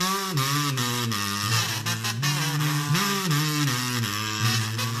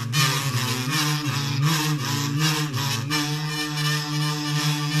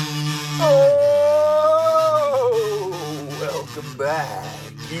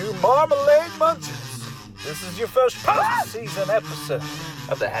you marmalade munchers. This is your first post-season episode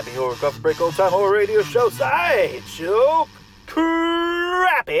of the Happy Horror Coffee Break Old Time Horror Radio Show Sideshow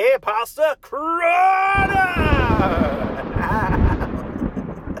Crappy Pasta Crawler!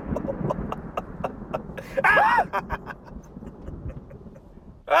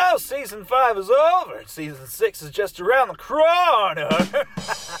 Well, season 5 is over. Season 6 is just around the corner.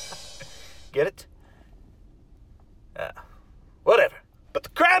 Get it? Whatever. But the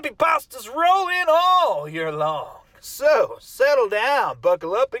crappy pastas roll in all year long. So, settle down,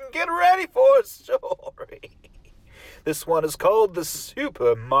 buckle up, and get ready for a story. This one is called The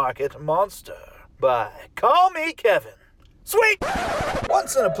Supermarket Monster by Call Me Kevin. Sweet!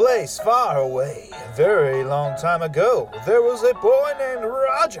 Once in a place far away, a very long time ago, there was a boy named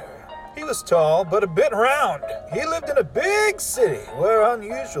Roger. He was tall, but a bit round. He lived in a big city where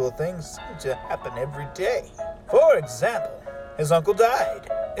unusual things seemed to happen every day. For example, his uncle died.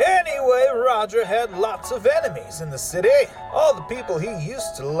 Anyway, Roger had lots of enemies in the city. All the people he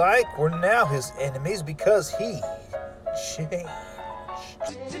used to like were now his enemies because he changed.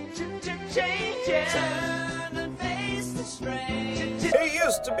 He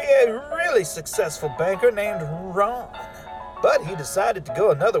used to be a really successful banker named Ron. But he decided to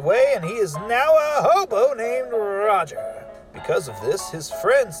go another way, and he is now a hobo named Roger. Because of this, his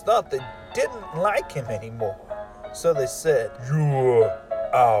friends thought they didn't like him anymore. So they said, "You're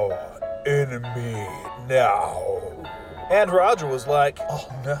our enemy now." And Roger was like, "Oh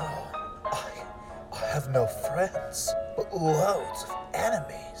no, I have no friends, but loads of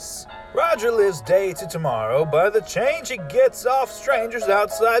enemies." Roger lives day to tomorrow by the change he gets off strangers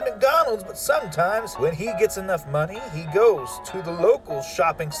outside McDonald's, but sometimes when he gets enough money, he goes to the local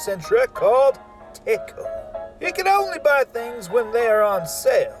shopping center called Teco. He can only buy things when they are on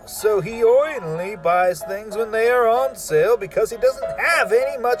sale, so he only buys things when they are on sale because he doesn't have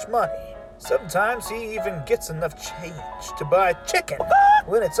any much money. Sometimes he even gets enough change to buy chicken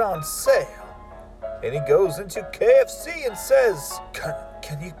when it's on sale. And he goes into KFC and says, Can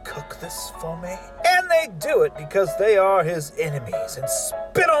you cook this for me? And they do it because they are his enemies and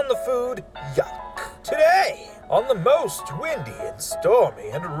spit on the food. Yuck. Today, on the most windy and stormy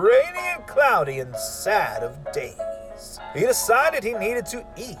and rainy and cloudy and sad of days, he decided he needed to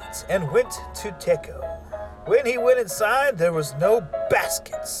eat and went to Teco. When he went inside, there was no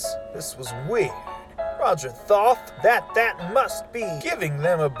baskets. This was weird. Roger thought that must be giving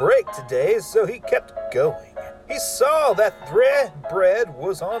them a break today, so he kept going. He saw that bread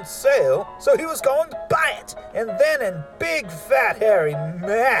was on sale, so he was going to buy it. And then a big, fat, hairy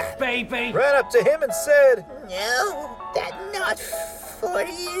man ran up to him and said, "No, that's not for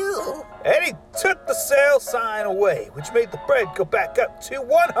you." And he took the sale sign away, which made the bread go back up to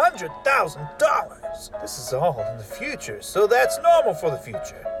 $100,000. This is all in the future, so that's normal for the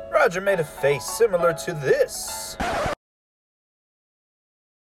future. Roger made a face similar to this.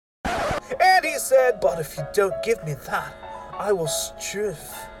 And he said, "But if you don't give me that, I will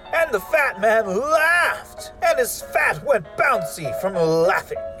strive." And the fat man laughed, and his fat went bouncy from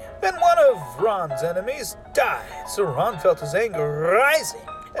laughing. Then one of Ron's enemies died, so Ron felt his anger rising.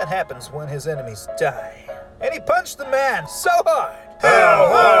 That happens when his enemies die. And he punched the man so hard. How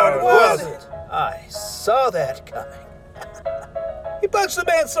hard was it? I saw that coming. He punched the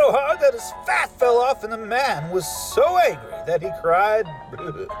man so hard that his fat fell off, and the man was so angry that he cried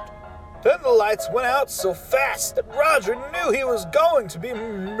blood. Then the lights went out so fast that Roger knew he was going to be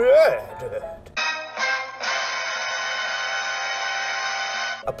murdered.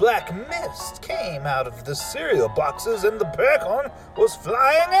 A black mist came out of the cereal boxes, and the bacon was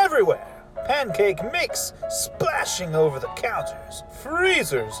flying everywhere. Pancake mix splashing over the counters.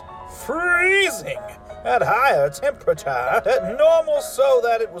 Freezers freezing at higher temperature than normal, so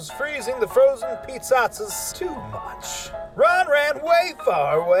that it was freezing the frozen pizzas too much. Ron ran way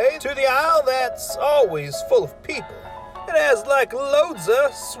far away to the aisle that's always full of people. It has like loads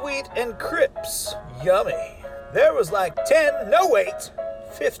of sweet and crisps. Yummy. There was like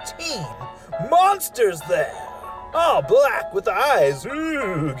 15 monsters there. All black with eyes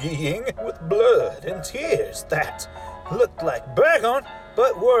oogieing with blood and tears that looked like bacon,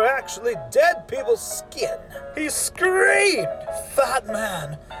 but were actually dead people's skin. He screamed, "Fat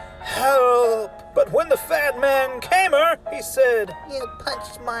man, help!" But when the fat man came he said, "You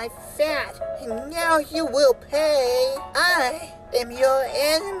punched my fat, and now you will pay. I am your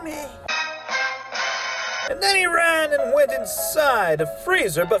enemy." And then he ran and went inside a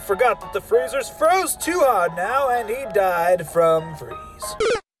freezer, but forgot that the freezers froze too hard now, and he died from freeze.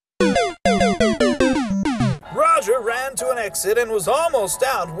 Roger ran to an exit and was almost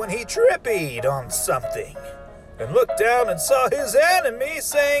out when he tripped on something. and looked down and saw his enemy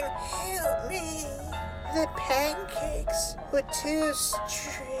saying, Help me. The pancakes were too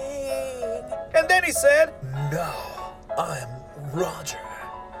string. and then he said, No, I'm Roger.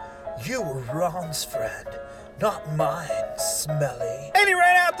 You were Ron's friend, not mine, Smelly. And he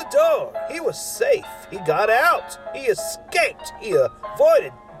ran out the door. He was safe. He got out. He escaped. He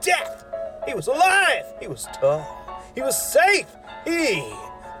avoided death. He was alive. He was tall. He was safe. He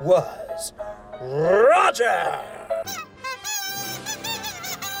was Roger.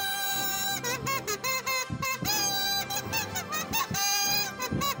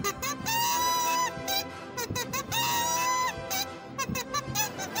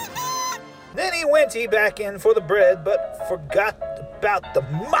 Then he went back in for the bread, but forgot about the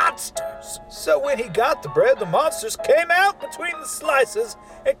monsters. So when he got the bread, the monsters came out between the slices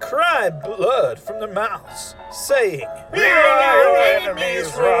and cried blood from their mouths, saying, "We are your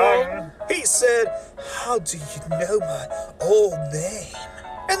enemies, Ron." He said, "How do you know my old name?"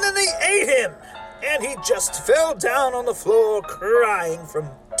 And then they ate him, and he just fell down on the floor crying from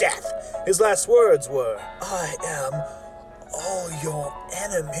death. His last words were, "I am all your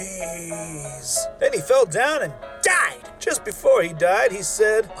enemies." Then he fell down and died. Just before he died, he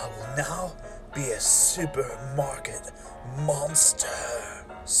said, "I will now be a supermarket monster."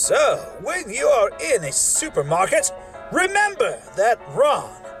 So, when you are in a supermarket, remember that Ron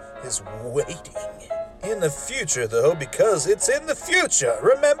is waiting. In the future, though, because it's in the future.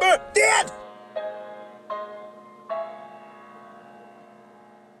 Remember? Dad!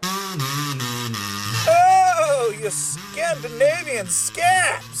 Oh, you Scandinavian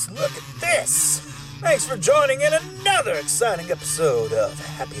scabs! Look at this! Thanks for joining in another exciting episode of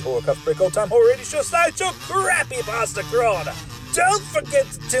Happy Horror Cuff Break Old Time Horror Radio Show Sideshow Crappy Pasta Corona. Don't forget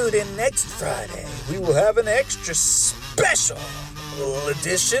to tune in next Friday. We will have an extra special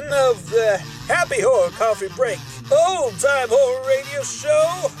edition of the Happy Horror Coffee Break Old Time Horror Radio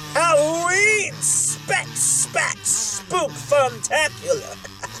Show Halloween Spook Funtacular.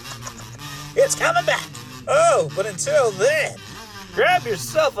 It's coming back. Oh, but until then, grab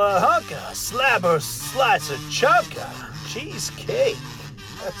yourself a hunk of slab or slice or chunk of cheesecake.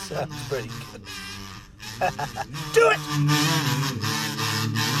 That sounds pretty good. Do it!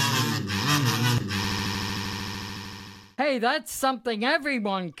 Hey, that's something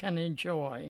everyone can enjoy.